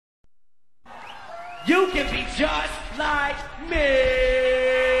You can be just like me.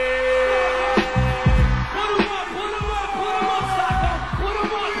 Put 'em up, Stockholm. Put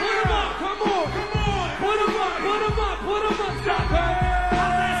 'em up, come on. Put 'em up, Stockholm.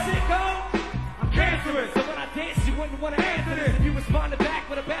 How's that shit go? I'm cancerous, so when I dance, you wouldn't want to answer this. If you responded back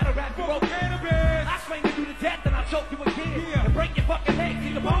with a battle rap, you broke cannabis. I swing you to death and I choke you again. Yeah. And break your fucking legs,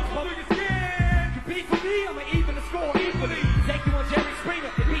 see the bones over your skin. You beat for me, I'ma even the score equally. Take you on Jerry Springer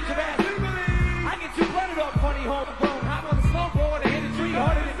and beat your ass. I get you blooded off, funny homegrown. Hop on the snowboard and hit a tree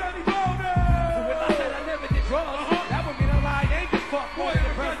harder than Sonny Bono. So if I said I never did drugs, that would mean I lied and just fucked more than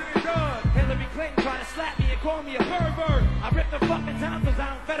the president does. Hillary Clinton tried to slap me and call me a pervert. I ripped the fucking tonsils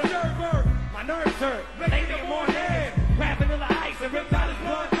out and fed a server. My nerves hurt, laid me more head. Grabbed vanilla ice and ripped out his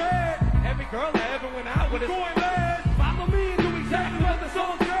blood red. Every girl that ever went out with us going lead. Follow me and do exactly what the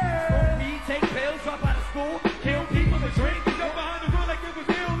song said. Me take pills, drop out of school, kill people and drink. Jump behind the door like it was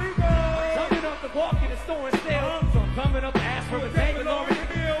illegal. Walk in the store and steal. So I'm coming up to ask for a day with Lauren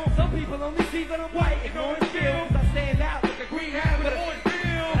Hill. Some people only see that I'm white, ignoring skills. I stand out like a green hat with an orange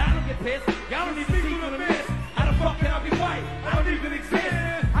peel. But I don't get pissed, y'all don't even see through the mist. How the fuck can I be white? I don't even exist.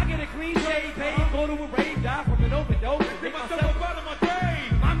 I get a clean shave, babe, go to a rave, die from an overdose, and get myself up out of my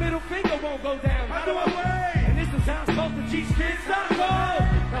grave. My middle finger won't go down. How do I wave? And this is how I'm supposed to teach kids not to go.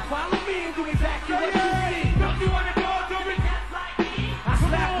 Now follow me and do exactly what you see. Don't you wanna go to it just like me? I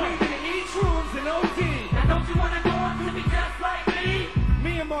slap weed in each room's an OD. Now don't you wanna go on to be just like me?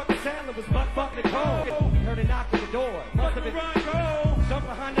 Me and Marcus Sandler was butt fucking cold. Heard a knock at the door. Must have been Bronco. Jump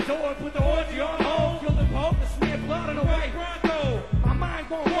behind the door and put the orgy on hold. Kill the Pope and smear blood on the white Bronco. My mind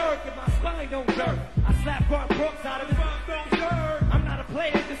won't work if my spine don't jerk. I slap Garth Brooks out of his shirt. I'm not a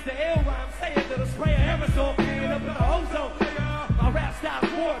player, just the ill rhyme. Say it to the spray of aerosol can up in the ozone. My rap style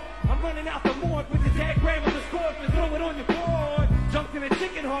sport. I'm running out the morgue with the dead grave of the score and throw it on your board. Jumped in a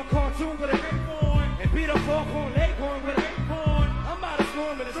chicken hawk cartoon with a big horn and beat up foghorn leghorn with a big horn. I'm out of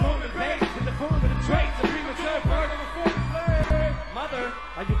storm with a storm and bass in the form of the traits of premature bird of a former slave. Mother,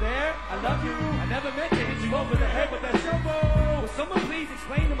 are you there? I love you. I never meant to hit you over the head with that shovel. Will someone please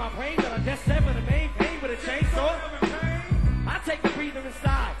explain to my brain that I just severed the main pain with a chainsaw? I take a breather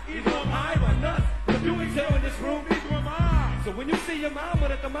inside. Either I'm high or nuts. But doing so in this room, neither am I. So when you see your mama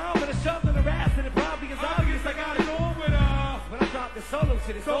at the mom with a shove in her ass, and it probably is obvious I got it on with her. When I drop the solo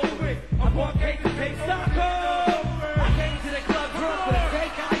shit, it's over with. I bought cake to take stock.